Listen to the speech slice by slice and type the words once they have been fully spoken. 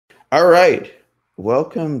All right.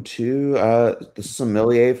 Welcome to the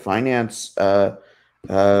Sommelier Finance AMA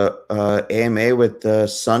with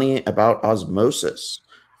Sunny about Osmosis.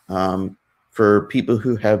 For people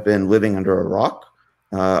who have been living under a rock,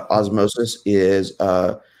 Osmosis is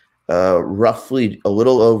roughly a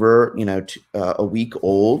little over a week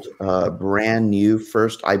old, brand new,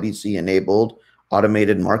 first IBC enabled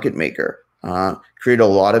automated market maker. Create a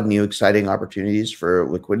lot of new exciting opportunities for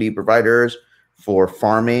liquidity providers, for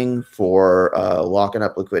farming, for locking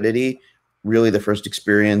up liquidity. Really the first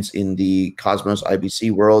experience in the Cosmos IBC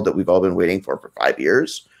world that we've all been waiting for 5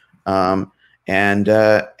 years. And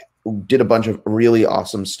did a bunch of really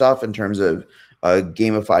awesome stuff in terms of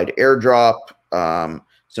gamified airdrop,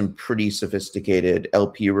 some pretty sophisticated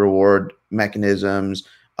LP reward mechanisms,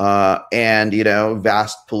 and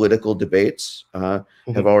vast political debates have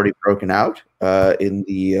already broken out in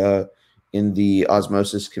the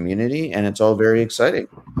Osmosis community, and it's all very exciting.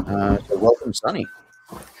 So welcome, Sunny.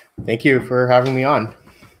 Thank you for having me on.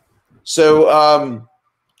 So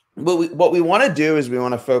what we want to do is we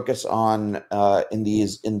want to focus on in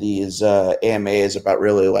these AMAs about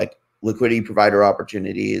really like liquidity provider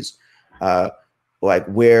opportunities, like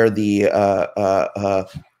where the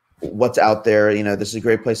what's out there. This is a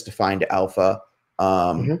great place to find alpha.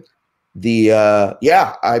 I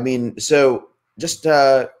mean, so just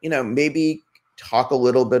maybe talk a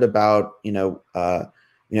little bit about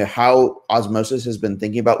how Osmosis has been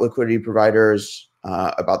thinking about liquidity providers,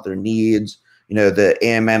 about their needs. The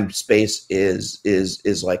AMM space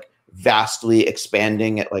is like vastly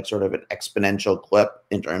expanding at like sort of an exponential clip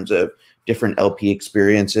in terms of different LP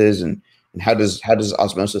experiences, and how does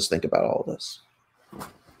Osmosis think about all of this?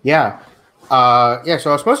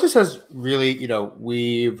 So Osmosis has really,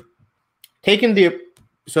 we've taken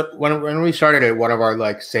so when we started it, one of our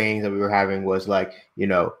like sayings that we were having was like,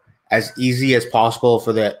 as easy as possible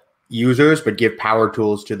for the users, but give power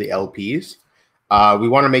tools to the LPs. We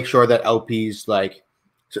want to make sure that LPs like,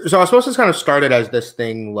 so Osmosis kind of started as this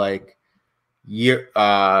thing like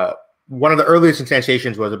one of the earliest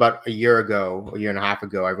instantiations was about a year and a half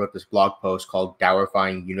ago. I wrote this blog post called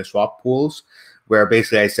Dowerifying Uniswap Pools, where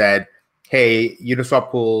basically I said, hey,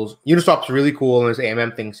 Uniswap's really cool, and this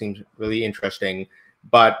AMM thing seems really interesting,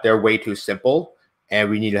 but they're way too simple, and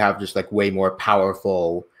we need to have just like way more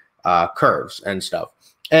powerful curves and stuff.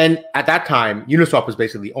 And at that time, Uniswap was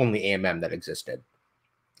basically the only AMM that existed.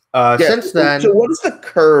 Since then, so what is the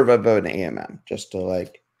curve of an AMM? Just to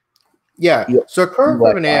like, so a curve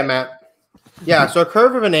of an AMM. So a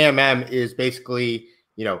curve of an AMM is basically,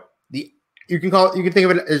 you can think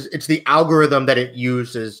of it as it's the algorithm that it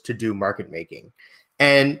uses to do market making.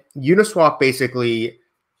 And Uniswap basically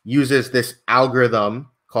uses this algorithm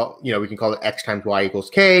called, we can call it X times Y equals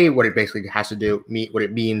K. What it basically has to do, what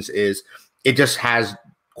it means is it just has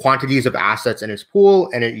quantities of assets in its pool,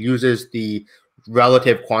 and it uses the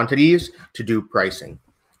relative quantities to do pricing.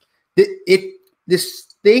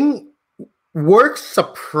 This thing works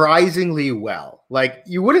surprisingly well. Like,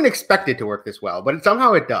 you wouldn't expect it to work this well, but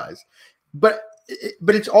somehow it does. But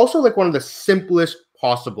it's also like one of the simplest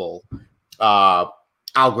possible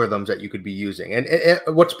algorithms that you could be using. And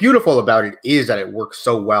what's beautiful about it is that it works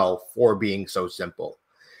so well for being so simple.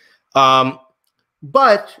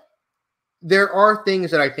 But there are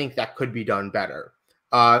things that I think that could be done better.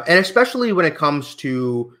 And especially when it comes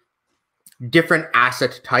to different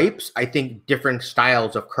asset types, I think different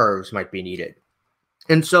styles of curves might be needed.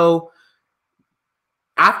 And so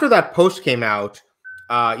after that post came out,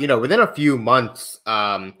 within a few months,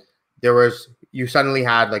 you suddenly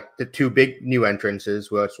had like the two big new entrances,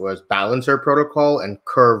 which was Balancer Protocol and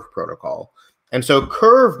Curve Protocol. And so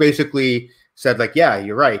Curve basically said like, yeah,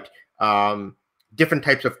 you're right. Different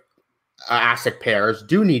types of asset pairs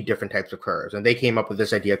do need different types of curves. And they came up with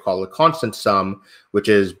this idea called a constant sum, which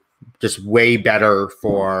is just way better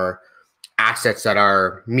for assets that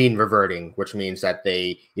are mean reverting, which means that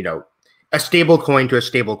they, a stable coin to a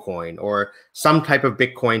stable coin, or some type of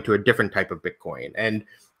Bitcoin to a different type of Bitcoin. And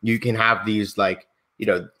you can have these like,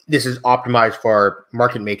 this is optimized for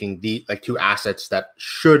market making, the like two assets that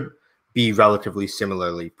should be relatively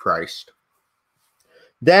similarly priced.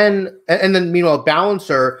 Then meanwhile,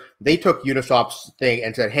 Balancer, they took Uniswap's thing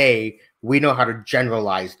and said, hey, we know how to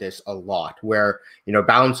generalize this a lot, where,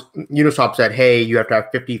 Uniswap said, hey, you have to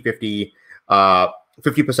have 50-50,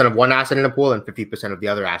 50% of one asset in the pool and 50% of the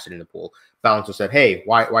other asset in the pool. Balancer said, hey,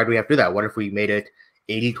 why do we have to do that? What if we made it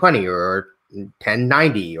 80-20 or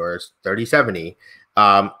 10-90 or 30-70?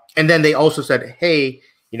 And then they also said, hey,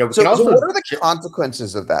 so what are the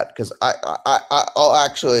consequences of that? Because I'll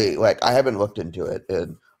actually, like, I haven't looked into it,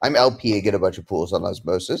 and I'm LP, I get a bunch of pools on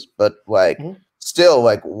Osmosis, but like, still,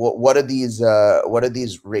 like, what do these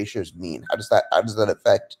ratios mean? How does that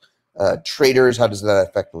affect traders? How does that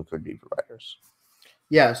affect liquidity providers?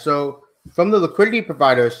 Yeah, so from the liquidity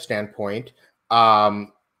provider's standpoint, what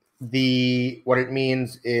it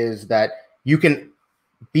means is that you can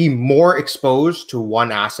be more exposed to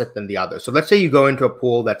one asset than the other. So let's say you go into a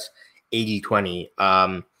pool that's 80-20,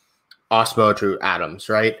 Osmo to atoms,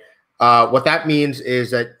 right? What that means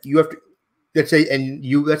is that you have to, let's say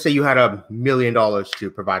you had $1 million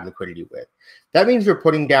to provide liquidity with. That means you're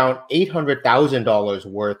putting down $800,000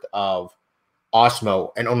 worth of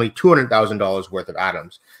Osmo and only $200,000 worth of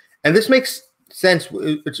atoms. And this makes sense.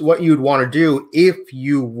 It's what you'd want to do if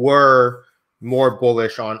you were more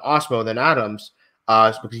bullish on Osmo than atoms,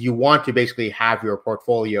 because you want to basically have your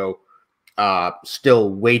portfolio still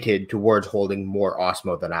weighted towards holding more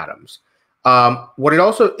Osmo than atoms. What it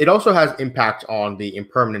also has impact on the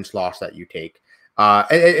impermanence loss that you take.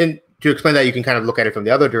 And to explain that, you can kind of look at it from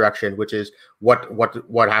the other direction, which is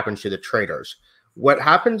what happens to the traders. What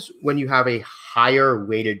happens when you have a higher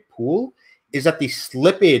weighted pool is that the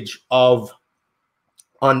slippage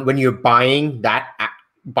when you're buying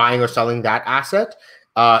or selling that asset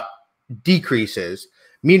decreases.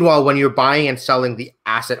 Meanwhile, when you're buying and selling the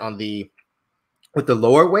asset with the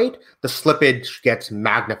lower weight, the slippage gets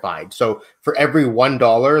magnified. So for every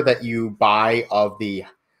 $1 that you buy of the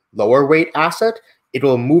lower weight asset, it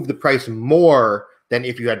will move the price more than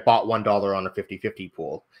if you had bought $1 on a 50-50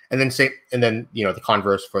 pool. And then the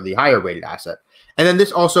converse for the higher weighted asset. And then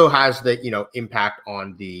this also has the impact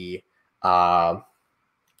on the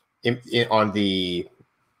on the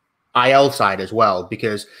IL side as well,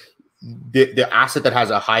 because the asset that has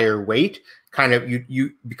a higher weight, kind of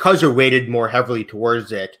you because you're weighted more heavily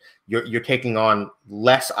towards it, you're taking on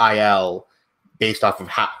less IL based off of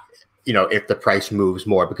how if the price moves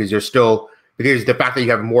more, because the fact that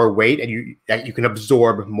you have more weight and you can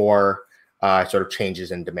absorb more sort of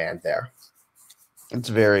changes in demand there. It's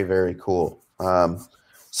very, very cool.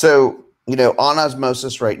 So on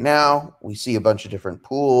Osmosis right now, we see a bunch of different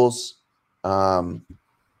pools. I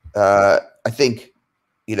think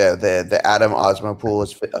the Atom Osmo pool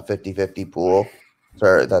is a 50-50 pool.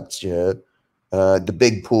 So that's the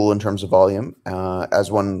big pool in terms of volume, as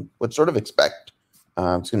one would sort of expect.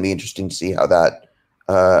 It's going to be interesting to see how that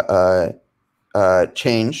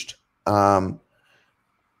changed.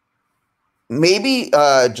 Maybe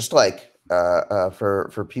just like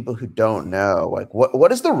for people who don't know, like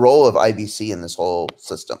what is the role of IBC in this whole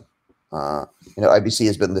system? IBC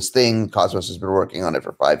has been this thing. Cosmos has been working on it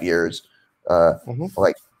for 5 years.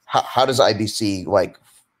 Like how does IBC like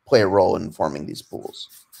play a role in forming these pools?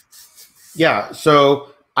 Yeah,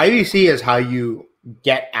 so IBC is how you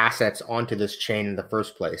get assets onto this chain in the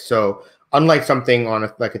first place. So unlike something on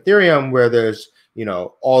like Ethereum, where there's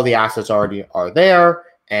all the assets already are there,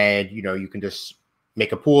 and you can just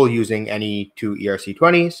make a pool using any two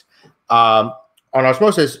ERC20s. On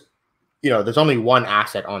Osmosis, there's only one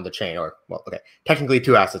asset on the chain, or technically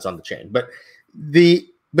two assets on the chain, but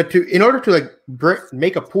in order to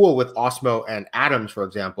make a pool with Osmo and atoms, for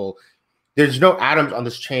example, there's no atoms on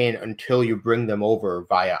this chain until you bring them over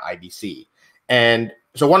via IBC. And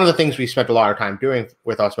so one of the things we spent a lot of time doing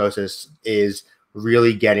with Osmosis is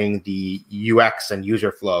really getting the UX and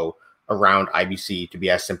user flow around IBC to be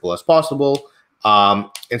as simple as possible. And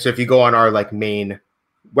so if you go on our main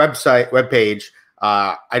webpage,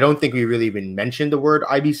 I don't think we really even mentioned the word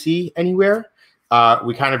IBC anywhere.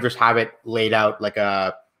 We kind of just have it laid out like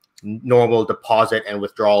a normal deposit and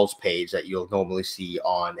withdrawals page that you'll normally see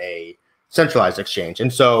on a centralized exchange.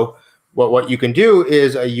 And so what you can do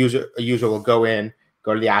is a user will go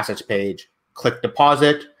to the assets page, click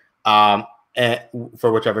deposit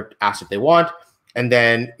for whichever asset they want. And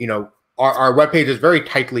then, our webpage is very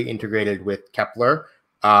tightly integrated with Kepler.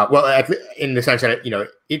 In the sense that,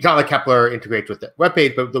 it's not like Kepler integrates with the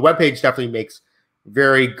webpage, but the webpage definitely makes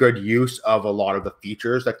very good use of a lot of the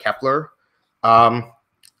features that Kepler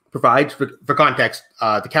provides. For context,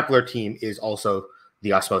 the Kepler team is also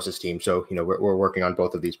the Osmosis team. So, we're working on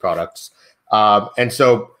both of these products. And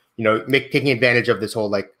so, taking advantage of this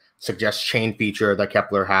whole suggest chain feature that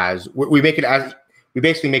Kepler has, we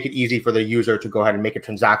basically make it easy for the user to go ahead and make a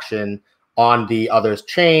transaction on the other's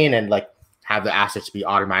chain and have the assets be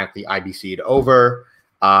automatically IBC'd over.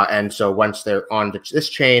 And so once they're on this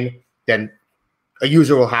chain, then a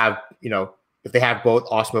user will have, if they have both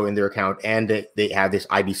Osmo in their account and they have this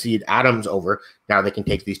IBC'd atoms over, now they can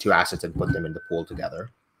take these two assets and put them in the pool together.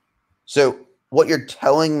 So what you're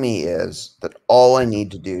telling me is that all I need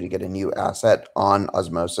to do to get a new asset on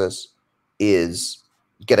Osmosis is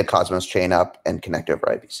get a Cosmos chain up and connect over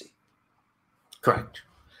IBC. Correct.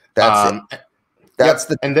 That's it. That's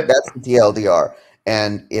the TLDR.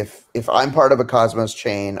 And if I'm part of a Cosmos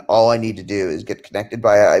chain, all I need to do is get connected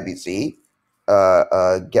via IBC,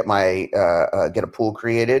 get a pool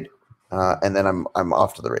created, and then I'm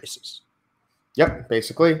off to the races. Yep,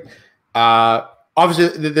 basically.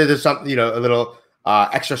 Obviously, there's some, a little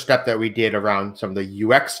extra step that we did around some of the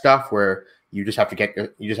UX stuff where you just have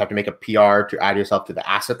to make a PR to add yourself to the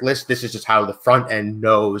asset list. This is just how the front end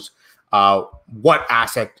knows what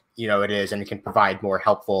asset it is, and it can provide more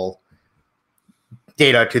helpful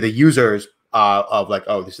data to the users of like,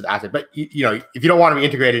 oh, this is the asset. But if you don't want to be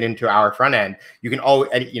integrated into our front end, you can always,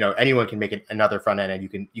 anyone can make another front end,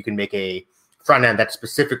 and you can make a front end that's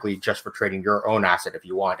specifically just for trading your own asset if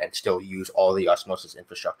you want, and still use all the Osmosis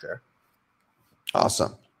infrastructure.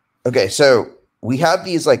 Awesome. Okay, so we have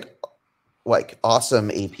these like awesome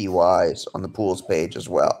APYs on the pools page as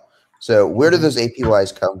well. So where do those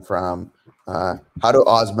APYs come from? How do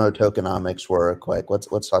Osmo tokenomics work? Like,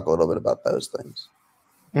 let's talk a little bit about those things.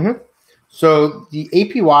 So the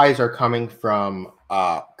APYs are coming from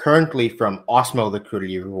currently from Osmo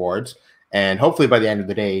liquidity rewards, and hopefully by the end of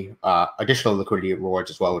the day, additional liquidity rewards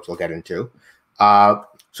as well, which we'll get into.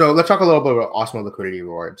 So let's talk a little bit about Osmo liquidity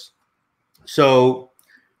rewards. So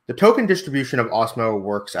the token distribution of Osmo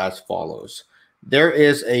works as follows. There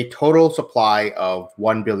is a total supply of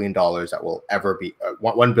 $1 billion that will ever be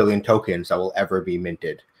 1 billion tokens that will ever be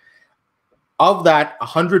minted. Of that,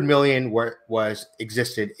 100 million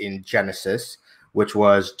existed in Genesis, which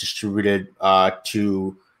was distributed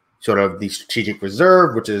to sort of the strategic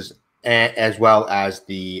reserve, which is as well as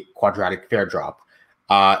the quadratic fair drop.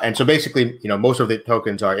 And so basically, most of the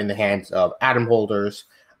tokens are in the hands of atom holders.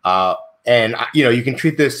 And you can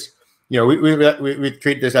treat this, we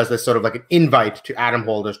treat this as this sort of like an invite to atom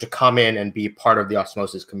holders to come in and be part of the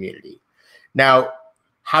Osmosis community. Now,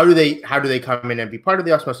 how do they come in and be part of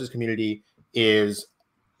the Osmosis community is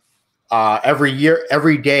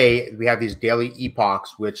every day we have these daily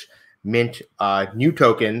epochs which mint new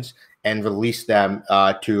tokens and release them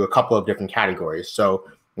to a couple of different categories. So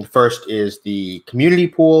the first is the community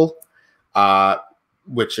pool,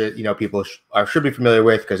 which people should be familiar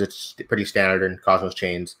with because it's pretty standard in Cosmos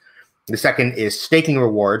chains. The second is staking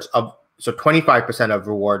rewards. So 25% of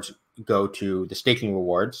rewards go to the staking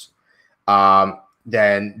rewards.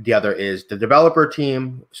 Then the other is the developer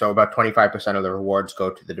team. So about 25% of the rewards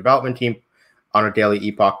go to the development team on a daily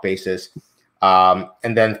epoch basis.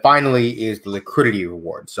 And then finally is the liquidity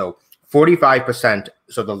reward. So 45%,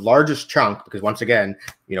 so the largest chunk, because once again,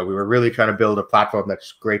 we were really trying to build a platform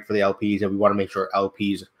that's great for the LPs, and we want to make sure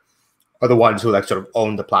LPs are the ones who sort of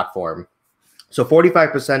own the platform. So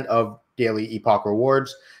 45% of daily epoch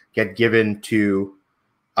rewards get given to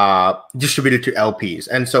distributed to LPs.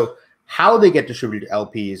 And so how they get distributed to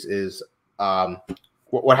LPs is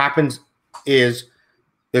what happens is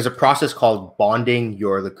there's a process called bonding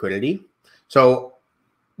your liquidity. So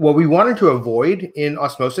what we wanted to avoid in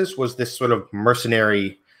Osmosis was this sort of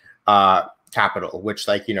mercenary capital, which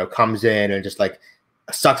comes in and just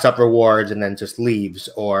sucks up rewards and then just leaves.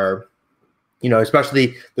 Or,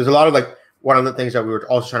 especially there's a lot of one of the things that we were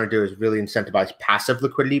also trying to do is really incentivize passive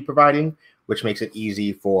liquidity providing, which makes it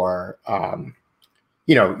easy for,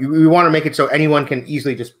 we want to make it so anyone can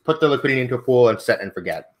easily just put the liquidity into a pool and set and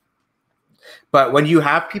forget. But when you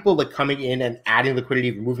have people coming in and adding liquidity,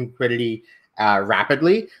 removing liquidity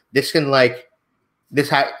rapidly, this can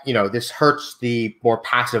this hurts the more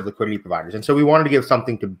passive liquidity providers. And so we wanted to give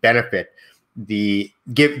something to benefit give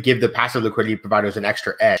the passive liquidity providers an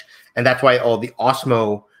extra edge. And that's why all the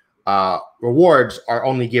Osmo rewards are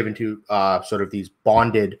only given to sort of these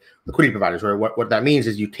bonded liquidity providers, where what that means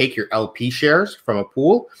is you take your LP shares from a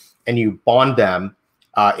pool and you bond them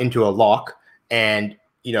into a lock. And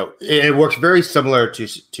it works very similar to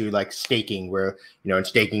staking, where in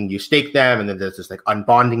staking you stake them, and then there's this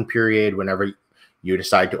unbonding period whenever you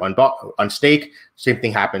decide to unstake. Same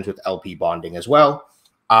thing happens with LP bonding as well.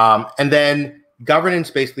 And then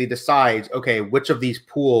governance basically decides, okay, which of these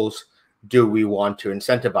pools do we want to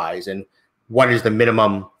incentivize, and what is the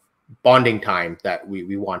minimum bonding time that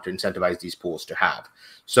we want to incentivize these pools to have.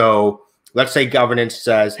 So let's say governance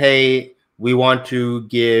says, hey, we want to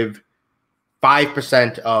give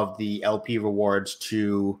 5% of the LP rewards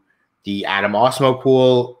to the Atom Osmo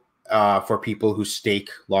pool for people who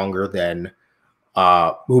stake longer than,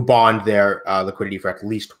 who bond their liquidity for at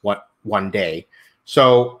least one day.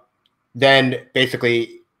 So then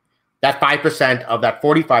basically that 5% of that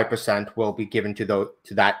 45% will be given to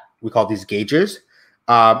that, we call these gauges.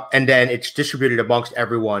 And then it's distributed amongst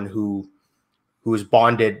everyone who is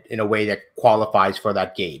bonded in a way that qualifies for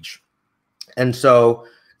that gauge. And so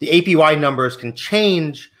the APY numbers can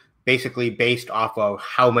change basically based off of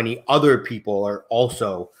how many other people are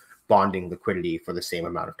also bonding liquidity for the same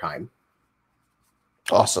amount of time.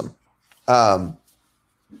 Awesome.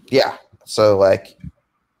 Yeah. So like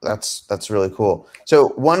that's really cool. So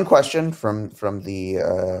one question from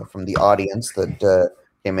the audience that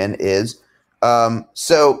came in is,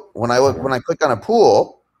 so when I click on a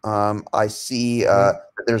pool, I see that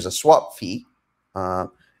there's a swap fee,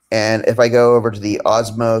 and if I go over to the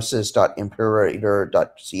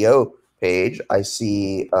osmosis.imperator.co page, I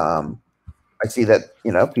see that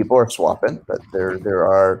people are swapping, that there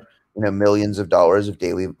are millions of dollars of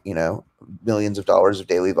daily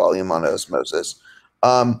volume on Osmosis.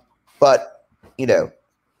 But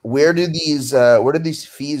where do these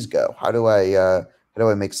fees go? How do I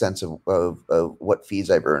make sense of what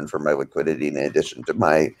fees I've earned for my liquidity in addition to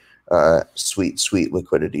my sweet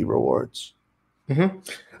liquidity rewards? Mm-hmm.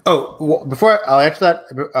 Oh, well, before I'll answer that,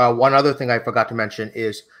 one other thing I forgot to mention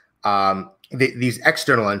is these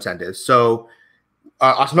external incentives. So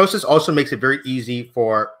Osmosis also makes it very easy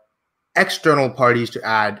for external parties to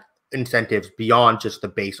add incentives beyond just the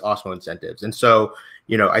base Osmo incentives. And so,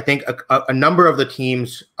 I think a number of the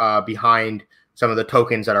teams behind some of the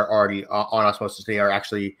tokens that are already on Osmosis, they are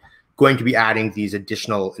actually going to be adding these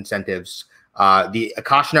additional incentives. The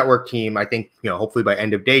Akash Network team, I think, hopefully by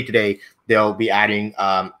end of day today, they'll be adding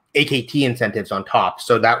AKT incentives on top.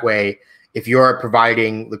 So that way, if you're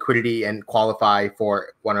providing liquidity and qualify for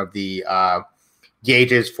one of the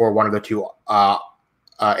gauges for one of the two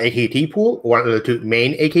AKT pool, one of the two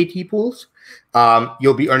main AKT pools,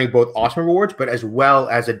 you'll be earning both Osmo rewards, but as well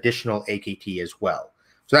as additional AKT as well.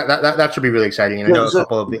 So that should be really exciting. And I know a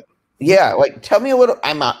couple of the like tell me a little.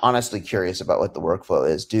 I'm honestly curious about what the workflow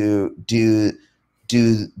is. Do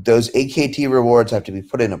those AKT rewards have to be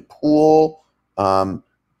put in a pool? Does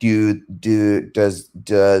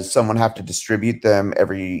someone have to distribute them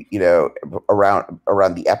every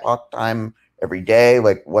around the epoch time every day?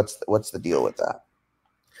 Like what's the deal with that?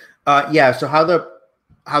 Yeah. So how the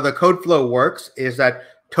code flow works is that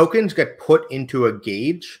tokens get put into a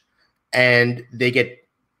gauge, and they get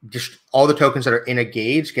just all the tokens that are in a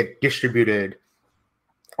gauge get distributed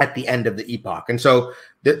at the end of the epoch. And so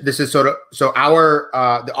this is sort of our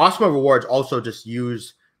the Osmo rewards also just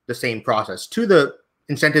use the same process. To the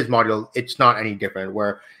incentives module, it's not any different,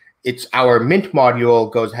 where it's our mint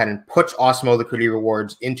module goes ahead and puts Osmo liquidity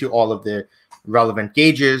rewards into all of the relevant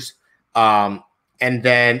gauges. And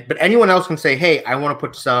then, but anyone else can say, hey, I want to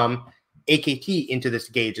put some AKT into this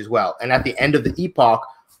gauge as well. And at the end of the epoch,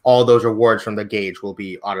 all those rewards from the gauge will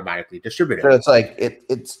be automatically distributed. So it's like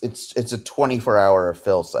it's a 24-hour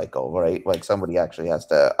fill cycle, right? Like somebody actually has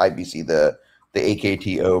to IBC the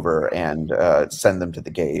AKT over and send them to the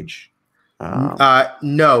gauge.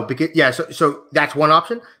 No, because so that's one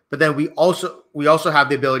option. But then we also have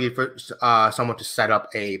the ability for someone to set up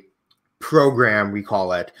a program, we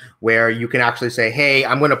call it, where you can actually say, hey,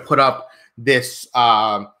 I'm going to put up this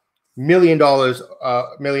 $1 million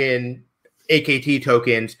AKT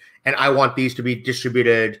tokens, and I want these to be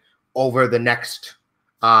distributed over the next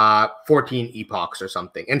 14 epochs or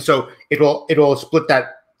something. And so it'll split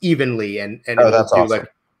that evenly and it'll that's do awesome.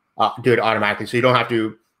 Do it automatically, so you don't have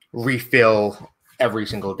to refill every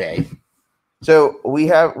single day. So we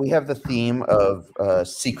have the theme of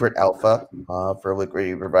secret alpha for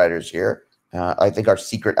liquidity providers here. I think our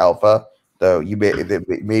secret alpha, though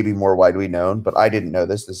may be more widely known, but I didn't know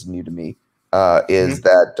this. This is new to me. Is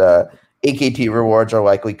that AKT rewards are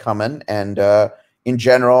likely coming, and in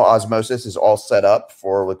general, Osmosis is all set up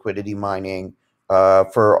for liquidity mining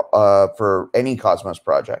for any Cosmos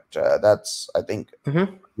project. That's, I think,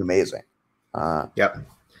 amazing. Yep.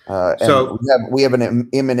 So we have an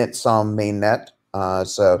imminent Somm mainnet,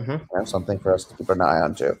 so something for us to keep an eye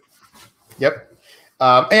on too. Yep.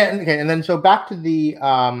 And then so back to the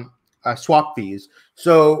swap fees.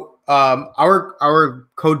 So our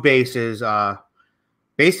code base is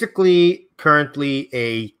basically currently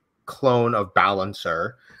a clone of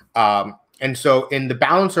Balancer, and so in the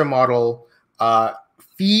Balancer model,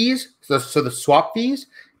 fees, so the swap fees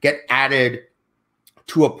get added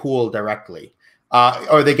to a pool directly.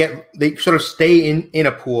 Or they sort of stay in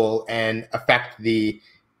a pool and affect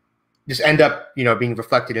just end up being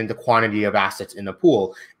reflected in the quantity of assets in the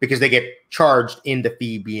pool, because they get charged in the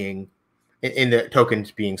fee being in the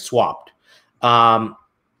tokens being swapped.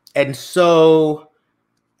 And so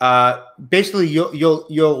basically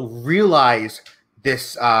you'll realize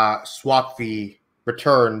this swap fee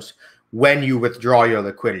returns when you withdraw your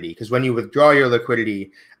liquidity, because when you withdraw your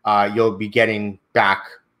liquidity, you'll be getting back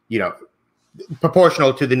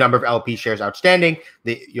proportional to the number of LP shares outstanding.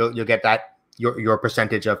 You'll get that your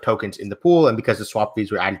percentage of tokens in the pool, and because the swap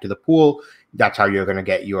fees were added to the pool, that's how you're going to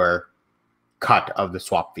get your cut of the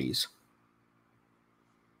swap fees.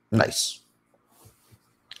 Nice.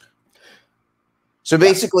 So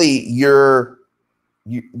basically,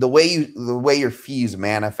 the way your fees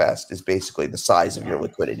manifest is basically the size of your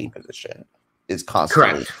liquidity position is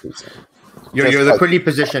constantly increasing. Your liquidity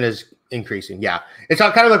position is increasing. Yeah, it's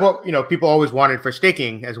kind of like what people always wanted for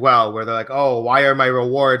staking as well, where they're like, oh, why are my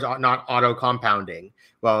rewards not auto compounding?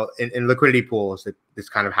 Well, in liquidity pools, this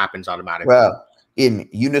kind of happens automatically. Well, in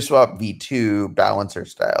Uniswap V2 balancer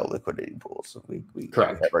style liquidity pools, we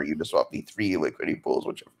have our Uniswap V3 liquidity pools,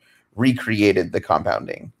 which have recreated the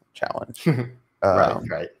compounding challenge.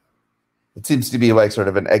 Right. It seems to be like sort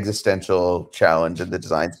of an existential challenge in the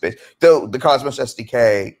design space. Though the Cosmos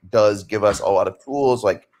SDK does give us a lot of tools,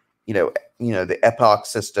 like the Epoch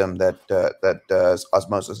system that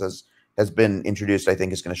Osmosis has been introduced. I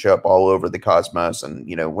think is going to show up all over the Cosmos, and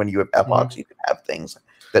when you have epochs, you can have things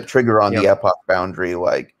that trigger on the epoch boundary,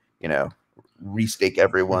 like restake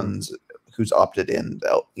everyone's who's opted in,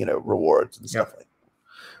 rewards and stuff like that.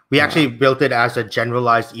 We actually built it as a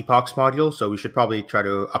generalized epochs module, so we should probably try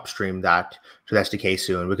to upstream that to the SDK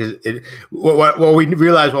soon, because what we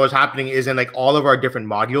realized what was happening is in like all of our different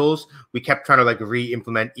modules, we kept trying to like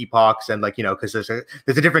re-implement epochs, and because there's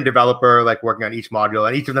a different developer like working on each module,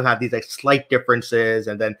 and each of them had these like slight differences,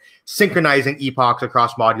 and then synchronizing epochs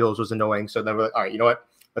across modules was annoying. So then we're like, all right, you know what?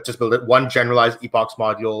 Let's just build one generalized epochs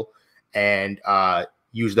module and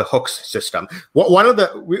use the hooks system. One of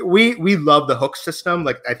the we love the hooks system.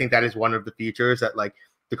 Like I think that is one of the features that like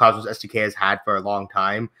the Cosmos SDK has had for a long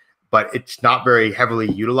time, but it's not very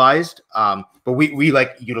heavily utilized. But we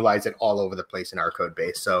like utilize it all over the place in our code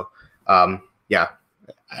base. So yeah,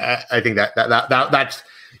 I think that's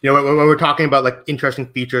when we're talking about like interesting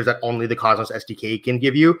features that only the Cosmos SDK can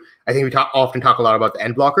give you. I think we often talk a lot about the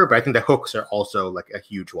end blocker, but I think the hooks are also like a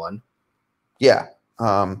huge one. Yeah.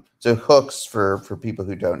 So hooks, for people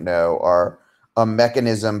who don't know, are a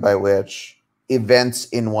mechanism by which events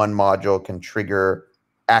in one module can trigger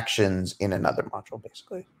actions in another module,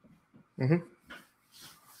 basically.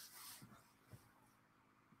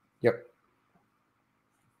 Yep.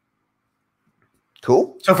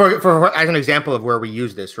 Cool. So for as an example of where we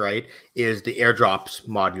use this, right, is the airdrops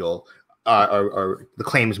module or the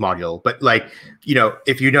claims module. But like,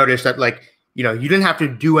 if you notice that like, you didn't have to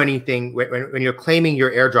do anything when you're claiming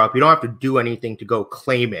your airdrop. You don't have to do anything to go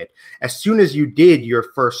claim it. As soon as you did your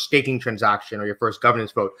first staking transaction or your first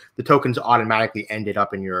governance vote, the tokens automatically ended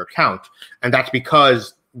up in your account. And that's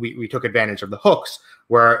because we took advantage of the hooks,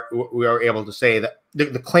 where we were able to say that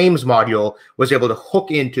the claims module was able to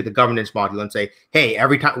hook into the governance module and say, hey,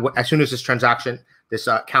 every time, as soon as this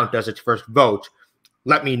account does its first vote,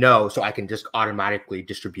 let me know so I can just automatically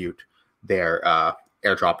distribute their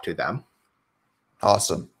airdrop to them.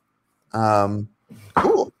 Awesome.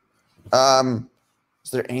 Cool.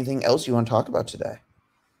 Is there anything else you want to talk about today?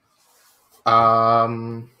 I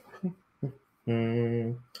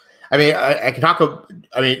mean, I can talk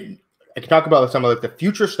about some of like the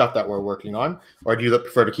future stuff that we're working on, or do you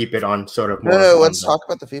prefer to keep it on sort of more? No, let's talk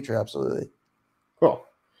about the future. Absolutely. Cool.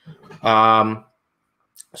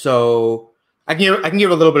 So I can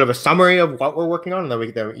give a little bit of a summary of what we're working on, and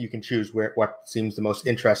then you can choose what seems the most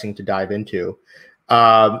interesting to dive into.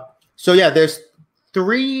 So yeah, there's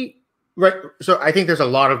three, right? So I think there's a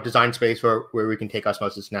lot of design space where we can take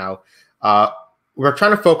Osmosis now. We're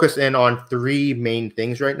trying to focus in on three main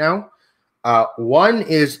things right now. One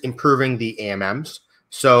is improving the AMMs.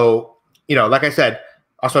 So, like I said,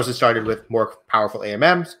 Osmosis started with more powerful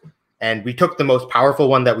AMMs, and we took the most powerful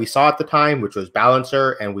one that we saw at the time, which was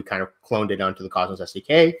Balancer, and we kind of cloned it onto the Cosmos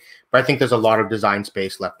SDK. But I think there's a lot of design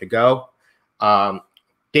space left to go.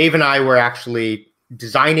 Dave and I were actually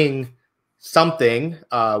designing something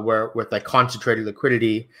with like concentrated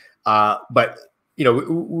liquidity, but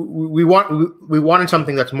we wanted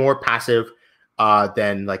something that's more passive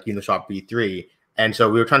than like Uniswap V3, and so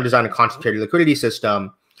we were trying to design a concentrated liquidity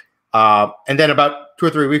system. And then about 2 or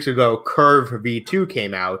 3 weeks ago, Curve V2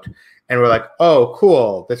 came out, and we're like, oh,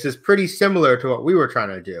 cool, this is pretty similar to what we were trying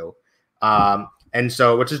to do. And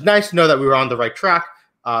so, which is nice to know that we were on the right track.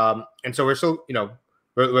 And so we're still,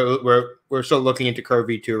 we're still looking into Curve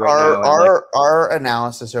V2 right now. Our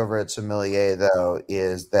analysis over at Sommelier, though,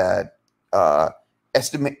 is that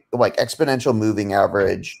exponential moving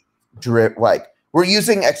average we're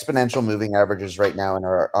using exponential moving averages right now in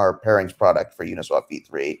our pairings product for Uniswap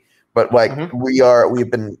V3. But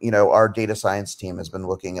we've been, our data science team has been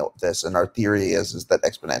looking at this, and our theory is that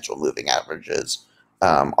exponential moving averages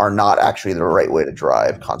are not actually the right way to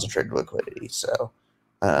drive concentrated liquidity. So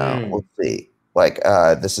Let's see. Like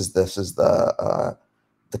this is the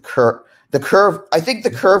curve. The curve. I think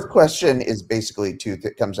the curve question is basically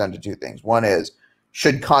comes down to two things. One is,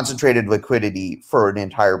 should concentrated liquidity for an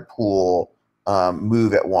entire pool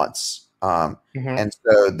move at once? And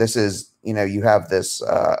so this is, you have this.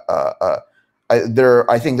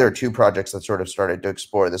 I think there are two projects that sort of started to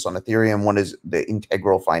explore this on Ethereum. One is the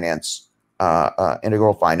integral finance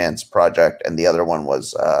project, and the other one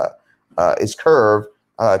is Curve.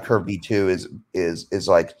 Curve V2 is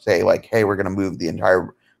like, say, like, hey, we're going to move the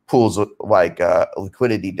entire pools like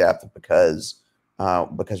liquidity depth because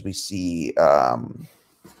we see in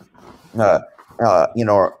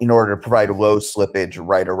order to provide low slippage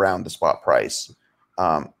right around the spot price.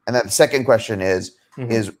 And then the second question is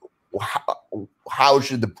how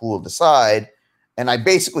should the pool decide? And I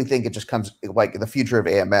basically think it just comes like the future of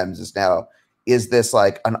AMMs is this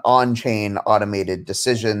like an on-chain automated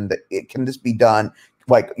decision that can this be done?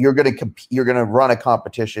 Like you're gonna run a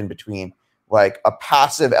competition between like a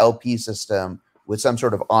passive LP system with some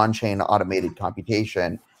sort of on-chain automated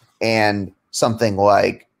computation and something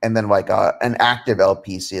like an active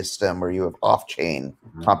LP system where you have off-chain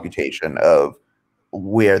computation of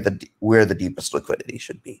where the deepest liquidity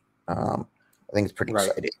should be. I think it's pretty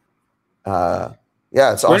exciting. Yeah,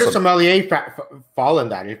 it's where awesome. does Sommelier fall in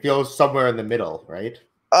that? It feels somewhere in the middle, right?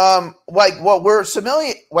 The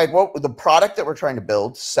product that we're trying to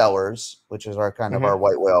build, Sellers, which is our kind of our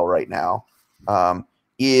white whale right now,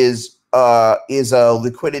 is a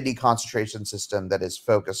liquidity concentration system that is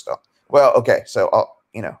focused on. Well, okay, so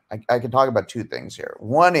I can talk about two things here.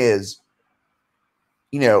 One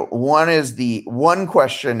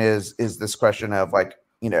question is this question of like,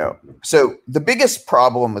 so the biggest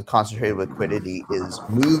problem with concentrated liquidity is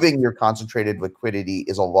moving your concentrated liquidity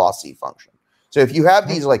is a lossy function. So if you have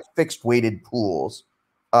these like fixed weighted pools,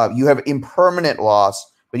 you have impermanent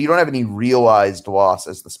loss, but you don't have any realized loss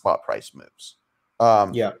as the spot price moves.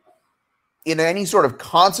 In any sort of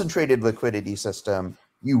concentrated liquidity system,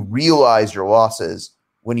 you realize your losses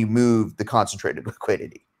when you move the concentrated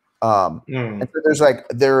liquidity. And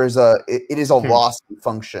so it is a lossy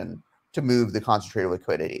function to move the concentrated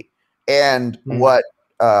liquidity. And what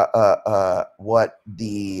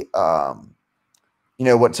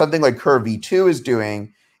something like Curve V2 is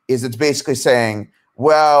doing is it's basically saying,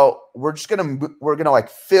 well, we're gonna like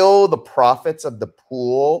fill the profits of the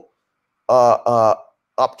pool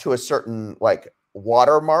up to a certain like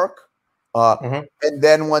watermark, and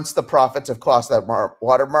then once the profits have crossed that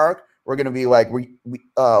watermark, we're gonna be like we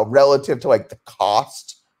relative to like the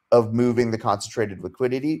cost of moving the concentrated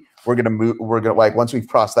liquidity, we're gonna like once we've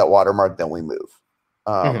crossed that watermark, then we move,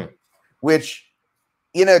 which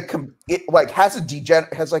it like has a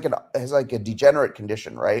degenerate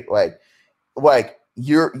condition, right? Like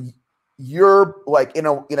you're like in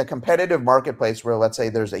a competitive marketplace where, let's say,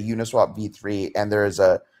 there's a Uniswap V3 and there's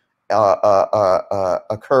a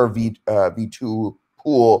Curve V2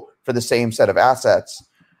 pool for the same set of assets.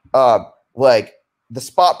 Like the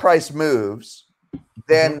spot price moves,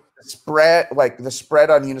 then the spread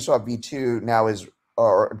on Uniswap V2 now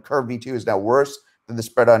or Curve V2 is now worse than the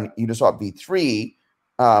spread on Uniswap V3,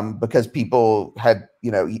 because people had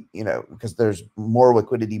because there's more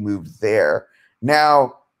liquidity moved there.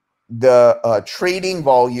 Now the trading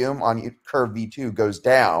volume on Curve V2 goes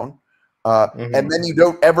down, and then you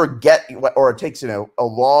don't ever get, or it takes a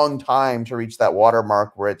long time to reach that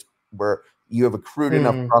watermark where you have accrued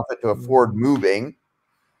enough profit to afford moving.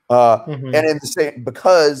 And in the same,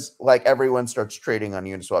 because like everyone starts trading on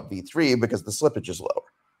Uniswap V3 because the slippage is lower.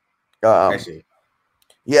 I see.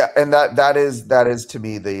 Yeah, and that is to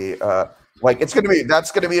me the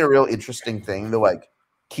that's gonna be a real interesting thing to like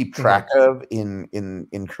keep track of in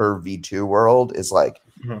Curve V2 world is like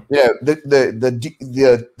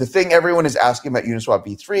the thing everyone is asking about Uniswap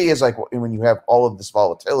V3 is like when you have all of this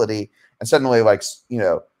volatility and suddenly like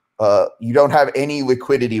you don't have any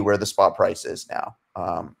liquidity where the spot price is now.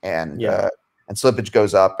 And slippage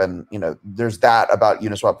goes up, and there's that about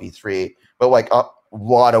Uniswap V3, but like a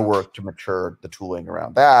lot of work to mature the tooling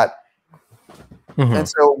around that. And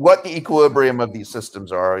so what the equilibrium of these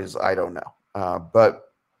systems are is I don't know,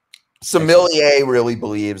 but Sommelier really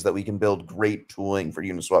believes that we can build great tooling for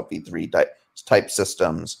Uniswap V3 type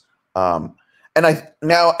systems. And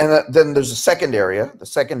then there's a second area. The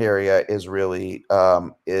second area is really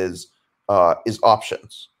is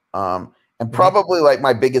options. And probably like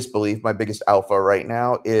my biggest belief, my biggest alpha right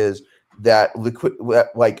now is that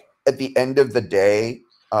like at the end of the day,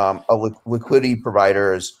 liquidity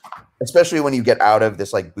providers, especially when you get out of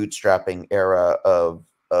this like bootstrapping era of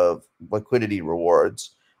liquidity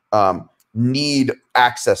rewards, need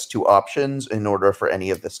access to options in order for any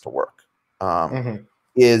of this to work.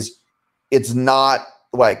 It's not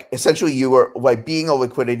like, essentially you are like, being a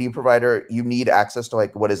liquidity provider, you need access to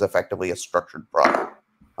like what is effectively a structured product.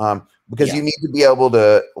 Because you need to be able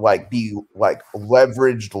to like be like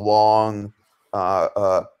leveraged long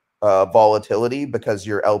volatility, because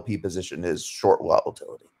your LP position is short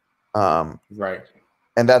volatility. Right.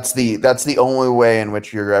 And that's the only way in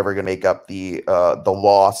which you're ever going to make up the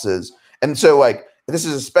losses. And so like, this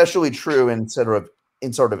is especially true in sort of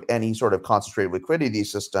any sort of concentrated liquidity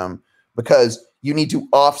system, because you need to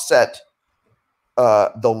offset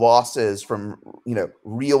the losses from, you know,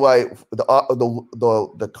 realize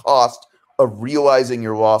the cost of realizing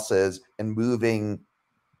your losses and moving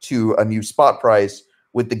to a new spot price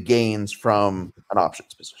with the gains from an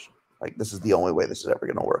options position. Like, this is the only way this is ever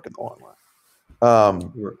going to work in the long run.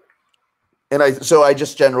 And I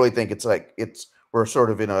just generally think we're sort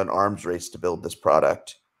of in an arms race to build this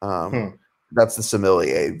product. That's the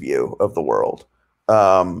sommelier view of the world.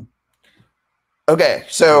 Okay,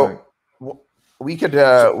 so we could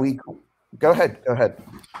go ahead.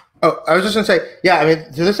 Oh, I was just gonna say, yeah. I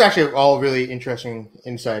mean, so this is actually all really interesting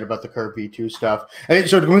insight about the Curve V2 stuff. I mean,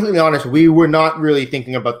 so to be completely honest, we were not really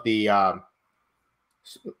thinking about the.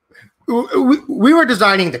 We were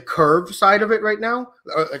designing the curve side of it right now,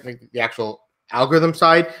 like the actual algorithm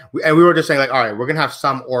side, and we were just saying like, all right, we're gonna have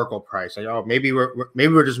some oracle price. Like, oh, maybe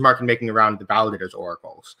we're just making around the validators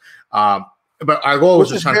oracles. But our goal was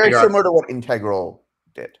just trying to figure out. Very similar to what Integral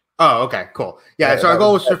did. Oh, okay, cool. Yeah, so our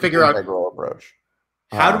goal was to figure out approach.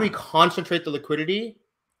 How do we concentrate the liquidity,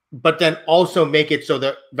 but then also make it so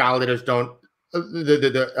that validators don't,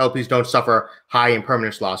 the LPs don't suffer high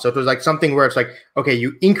impermanence loss. So it was like something where it's like, okay,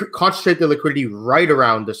 you concentrate the liquidity right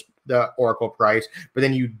around the oracle price, but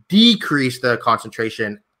then you decrease the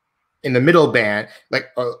concentration in the middle band, like,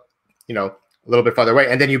 you know, a little bit farther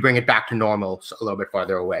away, and then you bring it back to normal a little bit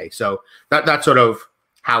farther away. So that's sort of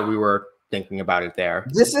how we were thinking about it there.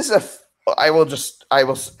 This is that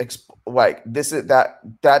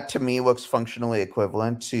to me looks functionally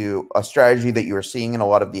equivalent to a strategy that you are seeing in a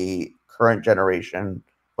lot of the current generation,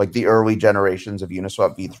 like the early generations of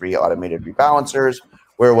Uniswap V3 automated rebalancers,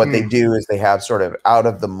 where what they do is they have sort of out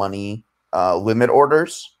of the money limit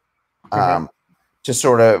orders. To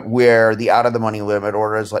sort of where the out of the money limit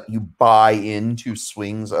orders let you buy into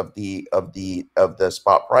swings of the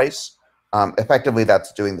spot price. Effectively,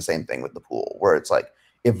 that's doing the same thing with the pool, where it's like,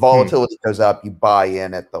 if volatility goes up, you buy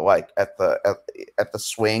in at the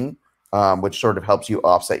swing, which sort of helps you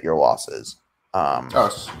offset your losses.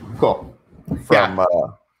 Cool.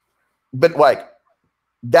 But like,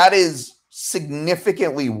 that is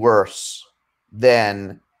significantly worse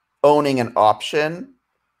than owning an option,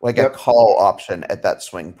 like a call option at that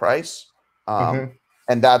swing price. And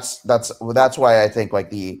that's why I think like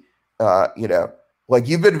the you know, like,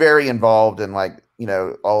 you've been very involved in like, you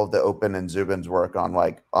know, all of the Open and Zubin's work on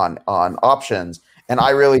like on options, and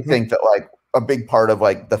I really think that like a big part of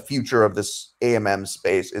like the future of this AMM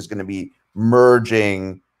space is going to be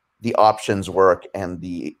merging the options work and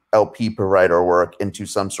the LP provider work into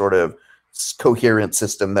some sort of coherent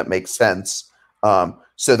system that makes sense,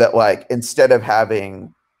 so that like, instead of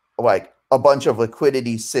having like a bunch of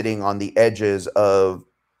liquidity sitting on the edges of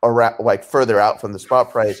around, like further out from the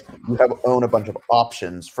spot price, you own a bunch of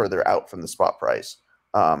options further out from the spot price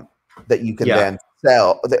that you can then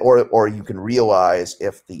sell, or you can realize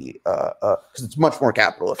if the because it's much more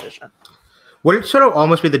capital efficient. Would it sort of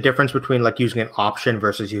almost be the difference between like using an option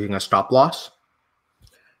versus using a stop loss?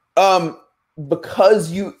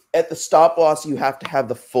 Because you at the stop loss you have to have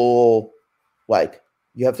the full, like,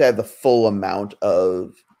 you have to have the full amount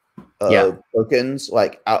of tokens,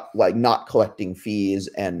 like not collecting fees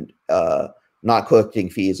and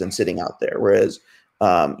sitting out there. Whereas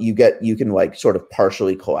you can like sort of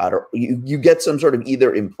partially collateral. You get some sort of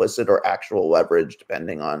either implicit or actual leverage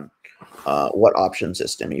depending on what option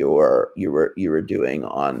system you were doing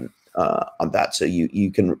on that. So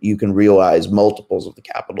you can realize multiples of the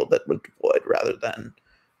capital that was deployed rather than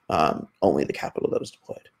only the capital that was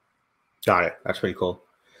deployed. Got it. That's pretty cool.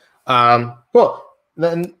 Cool.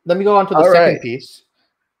 Then let me go on to the second piece.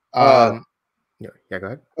 Yeah, go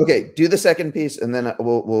ahead. Okay, do the second piece, and then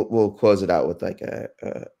we'll close it out with like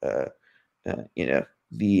you know,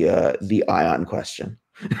 the ion question.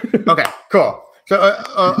 Okay, cool. So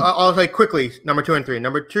I'll say quickly number 2 and 3.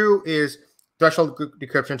 Number 2 is threshold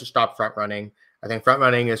decryption to stop front running. I think front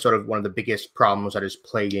running is sort of one of the biggest problems that is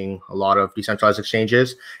plaguing a lot of decentralized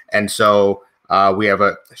exchanges, and so we have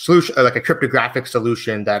a solution, like a cryptographic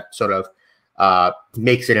solution that sort of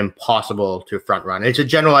makes it impossible to front run. It's a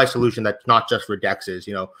generalized solution that's not just for dexes.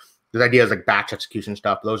 You know, there's ideas like batch execution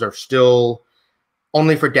stuff. Those are still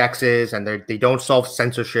only for dexes, and they don't solve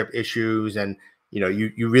censorship issues. And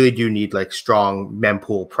you really do need like strong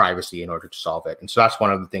mempool privacy in order to solve it. And so that's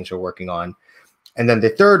one of the things we're working on. And then the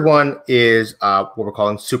third one is what we're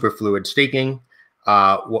calling superfluid staking.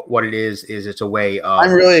 What it is it's a way of.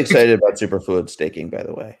 I'm really excited about superfluid staking, by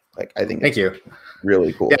the way. Like, I think Thank you.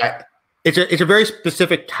 Really cool. Yeah, it's a very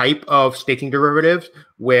specific type of staking derivatives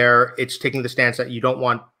where it's taking the stance that you don't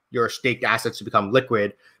want your staked assets to become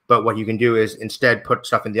liquid, but what you can do is instead put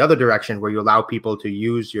stuff in the other direction where you allow people to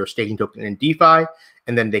use your staking token in DeFi,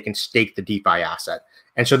 and then they can stake the DeFi asset.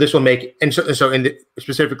 And so this will make, and so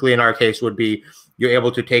specifically in our case would be, you're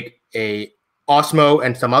able to take a Osmo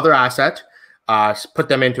and some other asset, put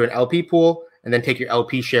them into an LP pool, and then take your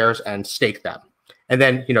LP shares and stake them. And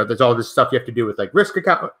then, there's all this stuff you have to do with like risk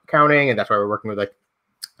accounting. And that's why we're working with like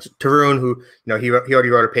Tarun, who, he already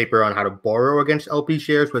wrote a paper on how to borrow against LP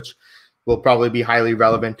shares, which will probably be highly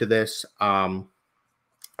relevant to this.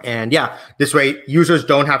 And yeah, this way users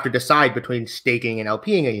don't have to decide between staking and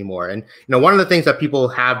LPing anymore. And, one of the things that people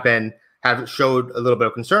have showed a little bit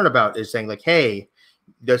of concern about is saying like, hey,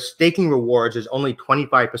 the staking rewards is only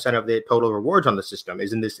 25% of the total rewards on the system.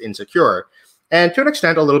 Isn't this insecure? And to an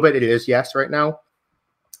extent, a little bit it is, yes, right now.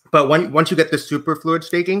 But once you get the superfluid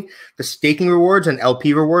staking, the staking rewards and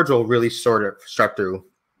LP rewards will really sort of start to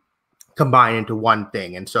combine into one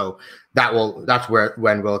thing. And so that's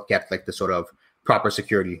when we'll get like the sort of proper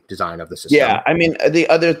security design of the system. Yeah, I mean, the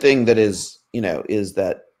other thing that is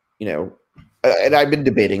that, and I've been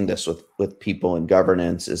debating this with people in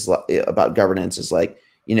governance about governance is like,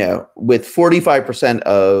 with 45%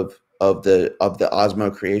 of the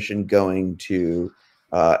Osmo creation going to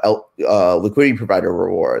liquidity provider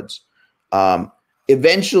rewards,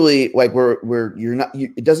 eventually, like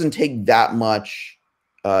it doesn't take that much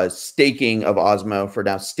staking of Osmo for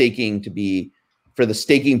the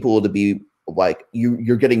staking pool to be like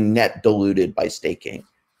you're getting net diluted by staking.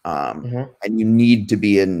 And you need to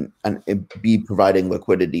be providing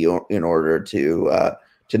liquidity in order to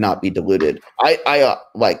not be diluted.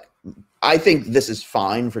 I think this is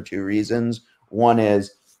fine for two reasons. One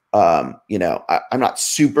is, I'm not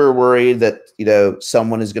super worried that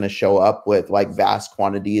someone is going to show up with like vast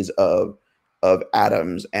quantities of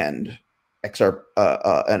atoms and XR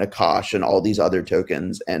and Akash and all these other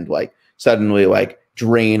tokens, and like suddenly like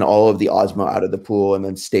drain all of the Osmo out of the pool and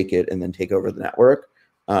then stake it and then take over the network.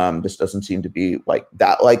 This doesn't seem to be like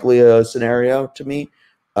that likely a scenario to me.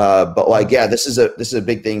 But like, yeah, this is a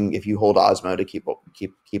big thing if you hold Osmo to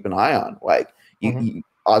keep an eye on. Like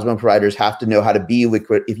Osmo providers have to know how to be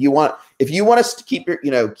liquid. If you want us to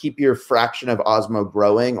keep your fraction of Osmo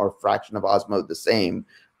growing or fraction of Osmo the same,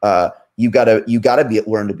 you gotta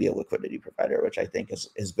learn to be a liquidity provider, which I think is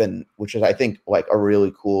I think like a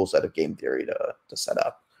really cool set of game theory to set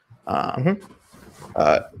up.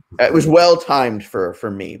 It was well timed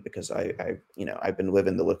for me because I've been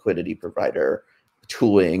living the liquidity provider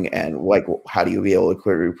tooling and like how do you be a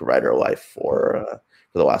liquidity provider life for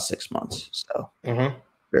the last 6 months. So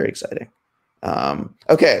very exciting.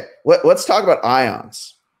 Okay, let's talk about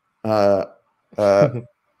ions.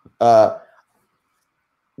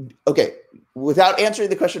 Okay, without answering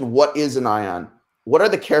the question, what is an ion? What are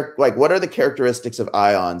the characteristics of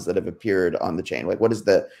ions that have appeared on the chain? Like, what is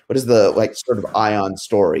the like sort of ion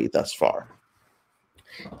story thus far?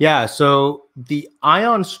 Yeah, so the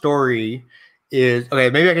ion story is okay.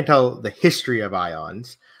 Maybe I can tell the history of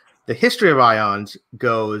ions. The history of ions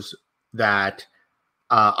goes that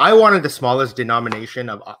I wanted the smallest denomination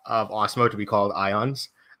of Osmo to be called ions.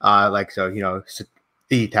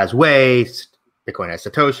 ETH has waste, Bitcoin has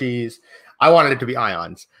Satoshis. I wanted it to be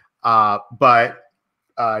ions. But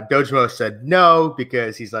Dojimo said no,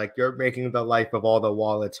 because he's like, you're making the life of all the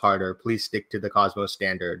wallets harder. Please stick to the Cosmos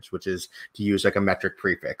standards, which is to use like a metric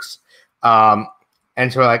prefix.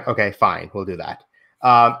 And so we're like, okay, fine, we'll do that.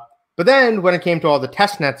 But then when it came to all the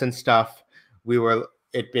test nets and stuff,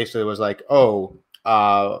 it basically was like, it's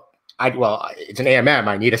an AMM.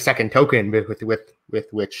 I need a second token with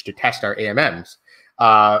which to test our AMMs.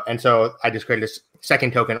 And so I just created a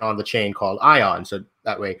second token on the chain called Ion. So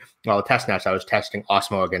that way, all the test nets, I was testing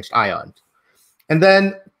Osmo against Ion. And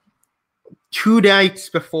then 2 nights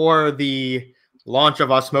before the launch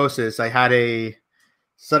of Osmosis, I had a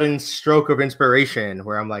sudden stroke of inspiration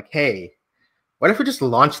where I'm like, hey, what if we just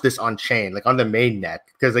launch this on chain, like on the main net?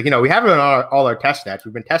 Because we have it on all our test nets.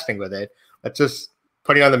 We've been testing with it. Let's just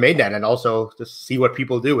put it on the main net and also just see what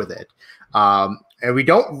people do with it. And we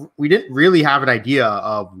didn't really have an idea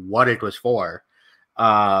of what it was for.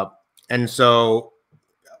 And so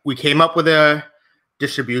we came up with a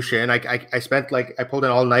distribution. I spent I pulled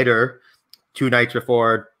an all-nighter 2 nights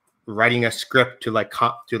before writing a script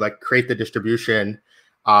to create the distribution,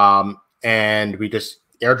 and we just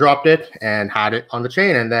airdropped it and had it on the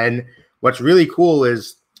chain. And then what's really cool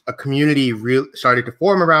is a community started to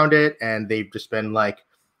form around it, and they've just been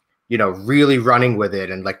really running with it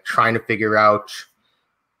and trying to figure out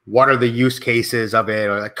what are the use cases of it,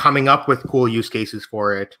 or coming up with cool use cases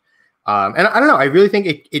for it. And I don't know, I really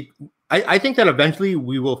think I think that eventually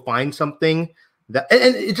we will find something that,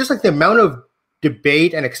 and it's just the amount of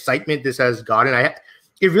debate and excitement this has gotten.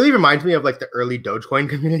 It really reminds me of the early Dogecoin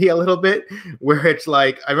community a little bit, where it's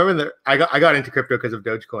I remember I got into crypto because of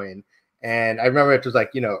Dogecoin, and I remember it was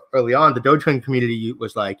early on the Dogecoin community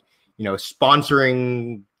was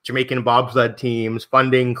sponsoring Jamaican bobsled teams,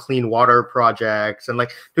 funding clean water projects, and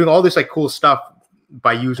doing all this cool stuff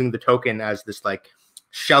by using the token as this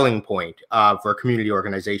shelling point for a community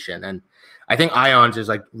organization. And I think Ions is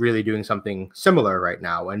really doing something similar right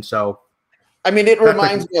now. And so, I mean, it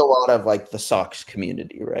reminds me a lot of the SOX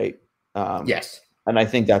community, right? Yes, and I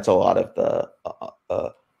think that's a lot of the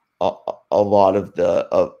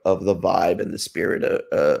vibe and the spirit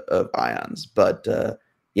of Ions. But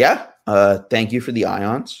yeah, thank you for the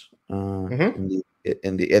Ions, and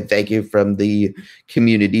thank you from the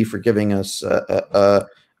community for giving us a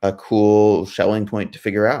cool shelling point to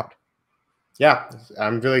figure out. Yeah,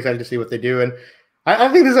 I'm really excited to see what they do, and I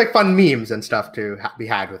think there's fun memes and stuff to be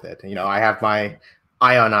had with it. I have my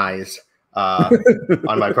Ion eyes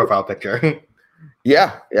on my profile picture.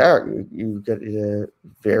 Yeah, you get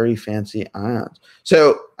very fancy Ions.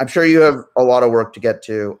 So I'm sure you have a lot of work to get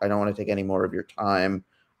to. I don't want to take any more of your time.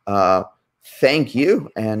 Thank you,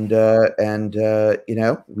 and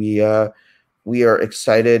we are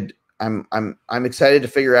excited. I'm excited to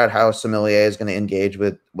figure out how Sommelier is going to engage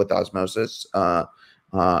with Osmosis,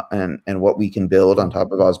 and what we can build on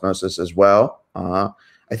top of Osmosis as well.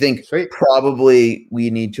 I think probably we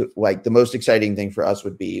need to the most exciting thing for us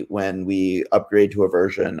would be when we upgrade to a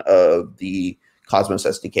version of the Cosmos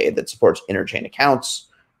SDK that supports interchain accounts.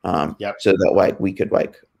 So that we could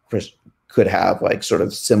have sort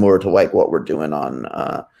of similar to what we're doing on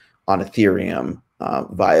Ethereum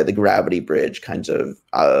via the Gravity Bridge kinds of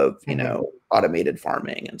automated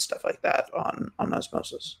farming and stuff like that on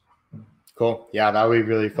Osmosis. Cool. Yeah, that would be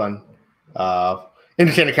really fun.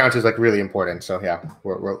 Interchain accounts is really important. So yeah,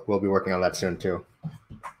 we'll be working on that soon too.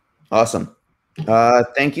 Awesome.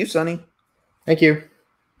 Thank you, Sonny. Thank you.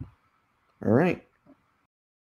 All right.